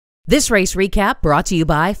This race recap brought to you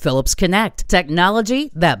by Phillips Connect,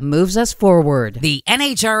 technology that moves us forward. The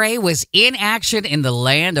NHRA was in action in the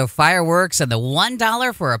land of fireworks and the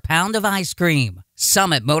 $1 for a pound of ice cream.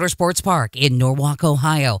 Summit Motorsports Park in Norwalk,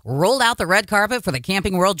 Ohio, rolled out the red carpet for the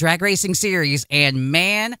Camping World Drag Racing Series, and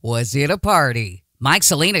man, was it a party. Mike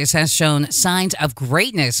Salinas has shown signs of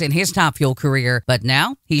greatness in his Top Fuel career, but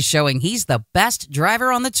now he's showing he's the best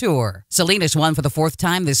driver on the tour. Salinas won for the fourth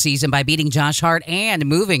time this season by beating Josh Hart and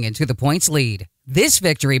moving into the points lead. This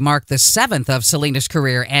victory marked the seventh of Salinas'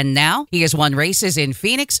 career, and now he has won races in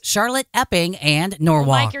Phoenix, Charlotte, Epping, and Norwalk.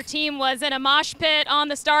 Well, Mike, your team was in a mosh pit on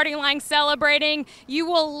the starting line celebrating. You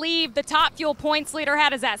will leave the Top Fuel points leader. How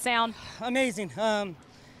does that sound? Amazing.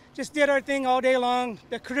 Just did our thing all day long.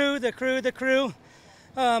 The crew.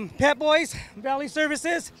 Pet Boys, Valley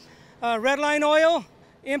Services, Redline Oil,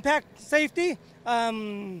 Impact Safety,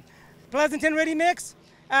 Pleasanton Ready Mix,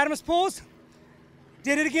 Adams Pools.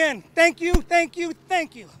 Did it again. Thank you.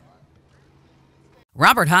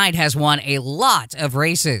 Robert Hight has won a lot of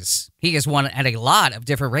races. He has won at a lot of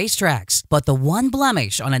different racetracks, but the one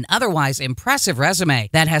blemish on an otherwise impressive resume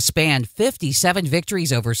that has spanned 57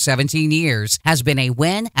 victories over 17 years has been a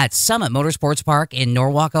win at Summit Motorsports Park in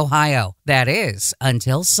Norwalk, Ohio. That is,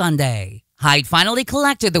 until Sunday. Hight finally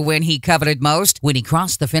collected the win he coveted most when he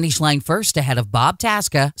crossed the finish line first ahead of Bob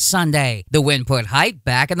Tasca Sunday. The win put Hight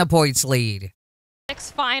back in the points lead.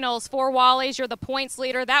 Finals for Wally's. You're the points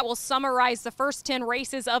leader. That will summarize the first 10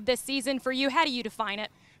 races of this season for you. How do you define it?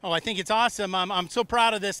 Oh, I think it's awesome. I'm so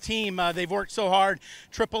proud of this team. They've worked so hard.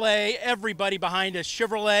 AAA, everybody behind us.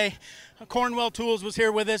 Chevrolet, Cornwell Tools was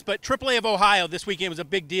here with us, but AAA of Ohio this weekend was a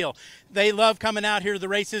big deal. They love coming out here to the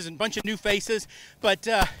races and a bunch of new faces, but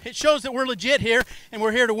it shows that we're legit here and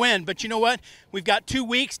we're here to win. But you know what? We've got 2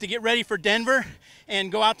 weeks to get ready for Denver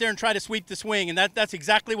and go out there and try to sweep the swing, and that's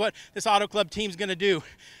exactly what this Auto Club team's going to do.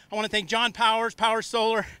 I want to thank John Powers, Power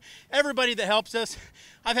Solar, everybody that helps us.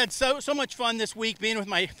 I've had so much fun this week being with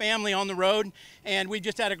my family on the road, and we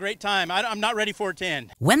just had a great time. I'm not ready for it to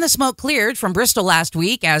end. When the smoke cleared from Bristol last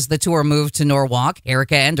week as the tour moved to Norwalk,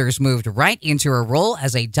 Erica Enders moved right into her role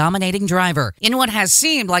as a dominating driver. In what has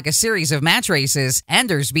seemed like a series of match races,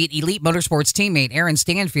 Enders beat Elite Motorsports teammate Aaron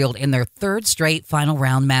Stanfield in their third straight final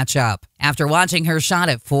round matchup. After watching her shot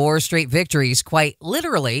at 4 straight victories quite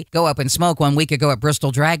literally go up in smoke 1 week ago at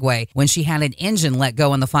Bristol Dragway when she had an engine let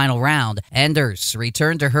go in the final round, Enders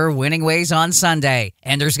returned to her winning ways on Sunday.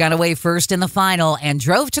 Enders got away first in the final and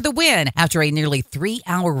drove to the win after a nearly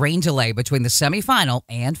 3-hour rain delay between the semifinal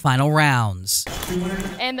and final rounds.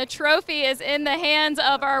 And the trophy is in the hands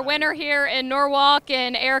of our winner here in Norwalk.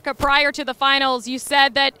 And Erica, prior to the finals, you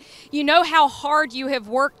said that you know how hard you have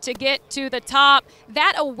worked to get to the top.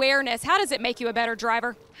 That awareness, how does it make you a better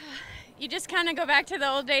driver? You just kind of go back to the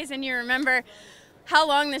old days and you remember how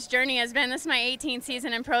long this journey has been. This is my 18th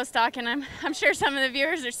season in Pro Stock, and I'm sure some of the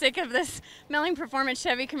viewers are sick of this Melling Performance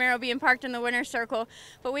Chevy Camaro being parked in the winner's circle,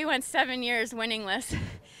 but we went 7 years winningless.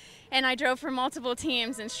 And I drove for multiple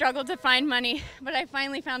teams and struggled to find money, but I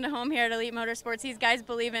finally found a home here at Elite Motorsports. These guys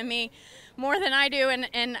believe in me more than I do,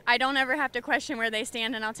 and I don't ever have to question where they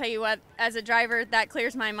stand. And I'll tell you what, as a driver, that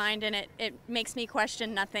clears my mind and it makes me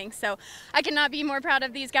question nothing. So I cannot be more proud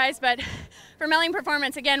of these guys. But for Melling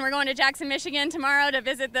Performance, again, we're going to Jackson, Michigan tomorrow to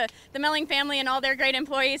visit the Melling family and all their great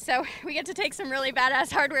employees. So we get to take some really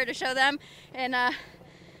badass hardware to show them. And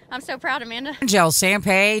I'm so proud, Amanda. Angelle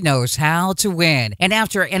Sampey knows how to win. And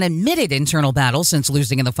after an admitted internal battle since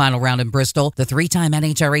losing in the final round in Bristol, the 3-time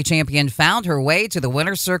NHRA champion found her way to the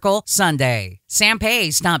winner's circle Sunday.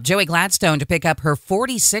 Sampey stopped Joey Gladstone to pick up her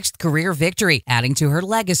 46th career victory, adding to her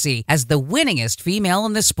legacy as the winningest female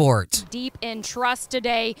in the sport. Deep in trust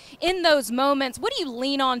today. In those moments, what do you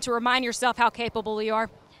lean on to remind yourself how capable you are?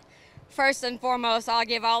 First and foremost, I'll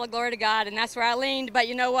give all the glory to God, and that's where I leaned. But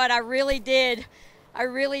you know what? I really did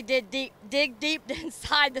dig deep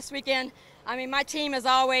inside this weekend. I mean, my team is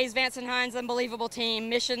always Vance and Hines, unbelievable team.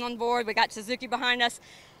 Mission on board. We got Suzuki behind us.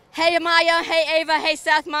 Hey, Amaya. Hey, Ava. Hey,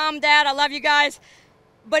 Seth. Mom, Dad. I love you guys.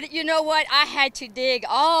 But you know what? I had to dig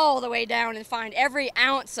all the way down and find every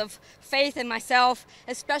ounce of faith in myself,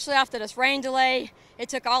 especially after this rain delay. It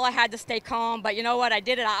took all I had to stay calm. But you know what? I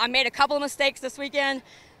did it. I made a couple of mistakes this weekend,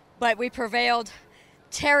 but we prevailed.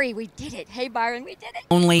 Terry, we did it. Hey, Byron, we did it.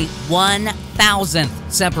 Only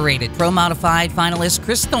 1,000th separated Pro Modified finalists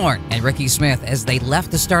Chris Thorne and Ricky Smith as they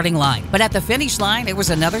left the starting line. But at the finish line, it was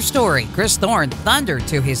another story. Chris Thorne thundered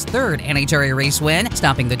to his third NHRA race win,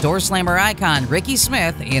 stopping the door slammer icon Ricky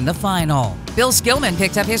Smith in the final. Bill Skillman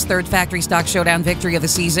picked up his third Factory Stock Showdown victory of the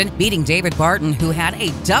season, beating David Barton, who had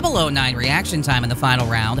a 009 reaction time in the final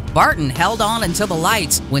round. Barton held on until the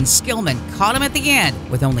lights when Skillman caught him at the end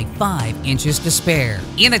with only 5 inches to spare.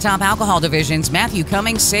 In the top alcohol divisions, Matthew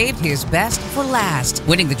Cummings saved his best for last,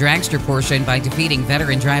 winning the dragster portion by defeating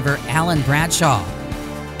veteran driver Alan Bradshaw.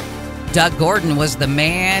 Doug Gordon was the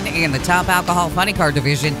man in the top alcohol funny car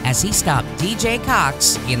division as he stopped DJ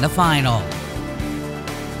Cox in the final.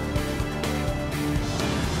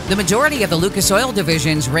 The majority of the Lucas Oil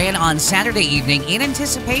divisions ran on Saturday evening in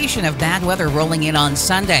anticipation of bad weather rolling in on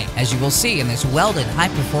Sunday, as you will see in this Weldon High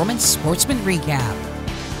Performance Sportsman recap.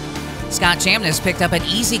 Scott Chamness picked up an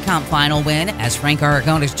easy comp final win as Frank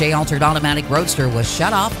Aragona's J-Altered Automatic Roadster was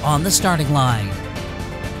shut off on the starting line.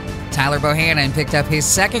 Tyler Bohannon picked up his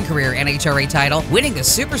second career NHRA title, winning the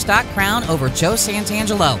Superstock crown over Joe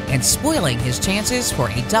Santangelo and spoiling his chances for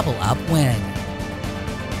a double-up win.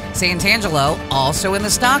 Santangelo, also in the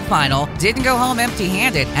stock final, didn't go home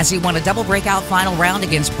empty-handed as he won a double breakout final round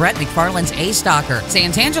against Brett McFarland's A-Stalker.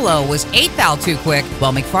 Santangelo was 8th out too quick,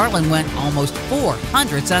 while McFarland went almost 4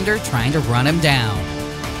 hundredths under trying to run him down.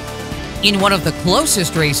 In one of the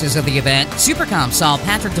closest races of the event, Supercomp saw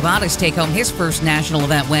Patrick DeVatis take home his first national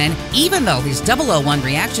event win, even though his 001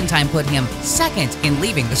 reaction time put him second in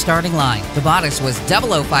leaving the starting line. DeVatis was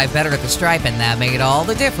 005 better at the stripe, and that made all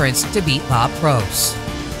the difference to beat Bob Probst.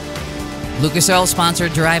 Lucas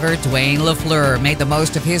Oil-sponsored driver Dwayne LaFleur made the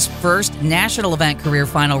most of his first national event career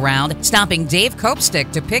final round, stopping Dave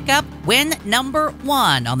Kopstick to pick up win number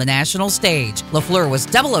 1 on the national stage. LaFleur was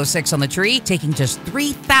 006 on the tree, taking just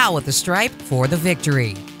 3 thou at the stripe for the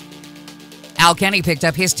victory. Al Kenny picked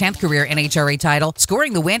up his 10th career NHRA title,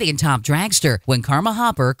 scoring the win in Top Dragster when Karma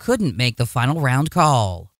Hopper couldn't make the final round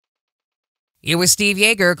call. It was Steve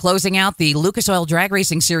Yeager closing out the Lucas Oil Drag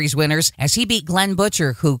Racing Series winners as he beat Glenn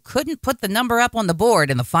Butcher, who couldn't put the number up on the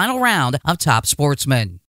board in the final round of Top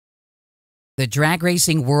Sportsman. The drag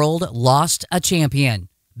racing world lost a champion.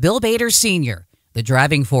 Bill Bader Sr., the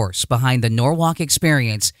driving force behind the Norwalk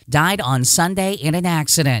experience, died on Sunday in an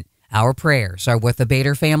accident. Our prayers are with the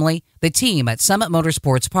Bader family, the team at Summit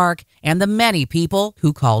Motorsports Park, and the many people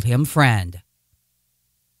who called him friend.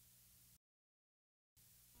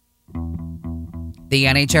 The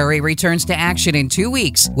NHRA returns to action in 2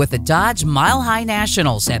 weeks with the Dodge Mile High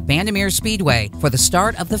Nationals at Bandimere Speedway for the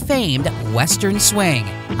start of the famed Western Swing.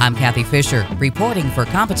 I'm Kathy Fisher, reporting for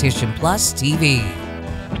Competition Plus TV.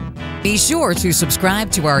 Be sure to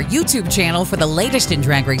subscribe to our YouTube channel for the latest in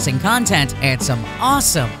drag racing content and some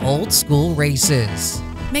awesome old school races.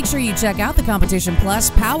 Make sure you check out the Competition Plus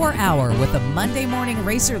Power Hour with the Monday morning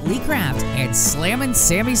racer Lee Kraft and Slammin'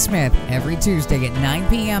 Sammy Smith every Tuesday at 9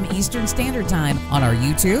 p.m. Eastern Standard Time on our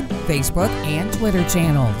YouTube, Facebook, and Twitter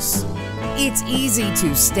channels. It's easy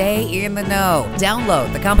to stay in the know.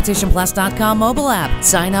 Download the CompetitionPlus.com mobile app.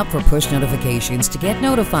 Sign up for push notifications to get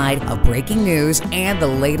notified of breaking news and the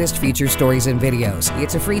latest feature stories and videos.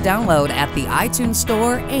 It's a free download at the iTunes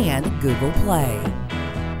Store and Google Play.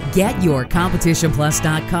 Get your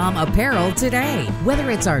CompetitionPlus.com apparel today.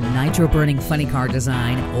 Whether it's our nitro-burning funny car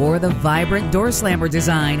design or the vibrant door slammer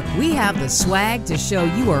design, we have the swag to show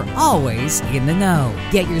you are always in the know.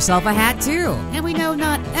 Get yourself a hat too. And we know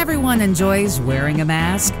not everyone enjoys wearing a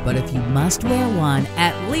mask, but if you must wear one,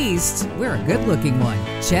 at least wear a good-looking one.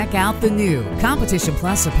 Check out the new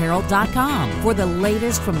CompetitionPlusApparel.com for the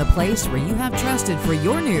latest from the place where you have trusted for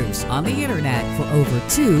your news on the internet for over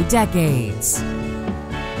 2 decades.